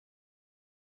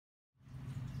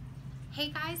Hey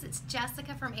guys, it's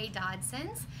Jessica from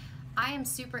Dodson's. I am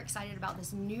super excited about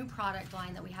this new product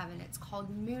line that we have, and it's called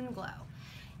Moonglow.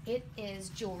 It is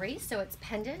jewelry, so it's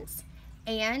pendants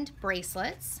and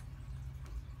bracelets.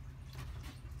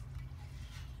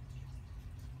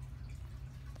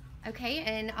 Okay,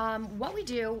 and what we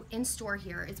do in store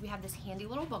here is we have this handy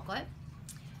little booklet.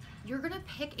 You're gonna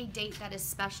pick a date that is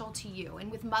special to you, and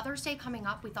with Mother's Day coming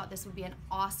up, we thought this would be an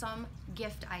awesome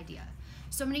gift idea.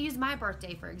 So I'm gonna use my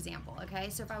birthday for example, okay?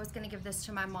 So if I was gonna give this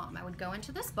to my mom, I would go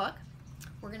into this book.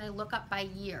 We're gonna look up by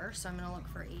year, so I'm gonna look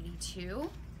for 82.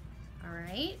 All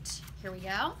right, here we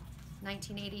go,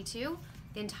 1982.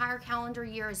 The entire calendar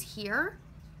year is here.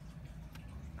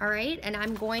 All right, and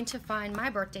I'm going to find my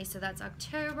birthday, so that's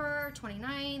October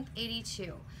 29th,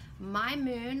 82. My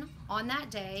moon on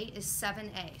that day is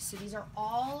 7A. So these are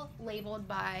all labeled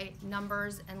by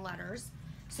numbers and letters.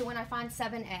 So when I find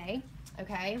 7A,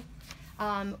 okay,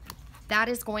 that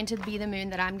is going to be the moon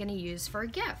that I'm gonna use for a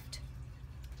gift.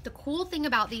 The cool thing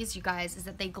about these, you guys, is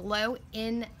that they glow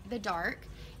in the dark.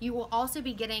 You will also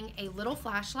be getting a little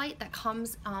flashlight that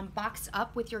comes boxed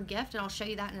up with your gift, and I'll show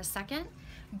you that in a second.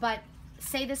 But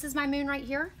say this is my moon right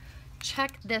here.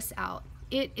 Check this out.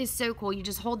 It is so cool. You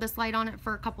just hold this light on it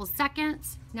for a couple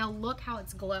seconds. Now look how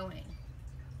it's glowing.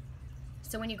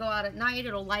 So when you go out at night,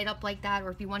 it'll light up like that,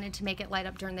 or if you wanted to make it light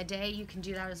up during the day, you can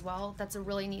do that as well. That's a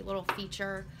really neat little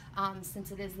feature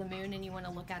since it is the moon and you want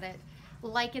to look at it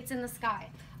like it's in the sky.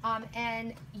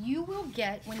 And you will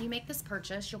get, when you make this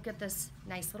purchase, you'll get this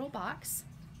nice little box.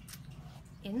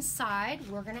 Inside,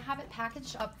 we're gonna have it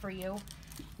packaged up for you.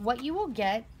 What you will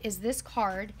get is this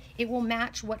card. It will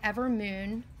match whatever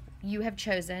moon you have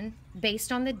chosen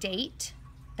based on the date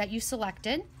that you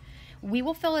selected. We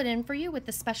will fill it in for you with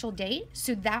the special date,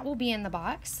 so that will be in the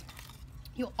box.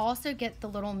 You'll also get the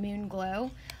little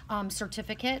Moonglow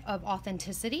certificate of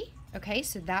authenticity, okay,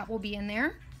 so that will be in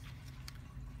there.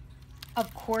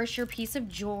 Of course, your piece of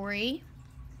jewelry.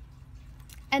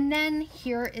 And then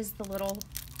here is the little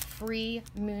free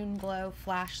Moonglow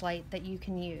flashlight that you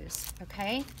can use,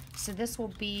 okay? So this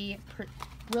will be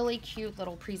really cute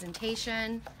little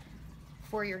presentation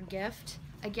for your gift.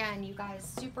 Again, you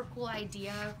guys, super cool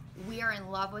idea. We are in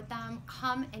love with them.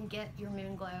 Come and get your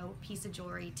Moonglow piece of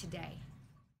jewelry today.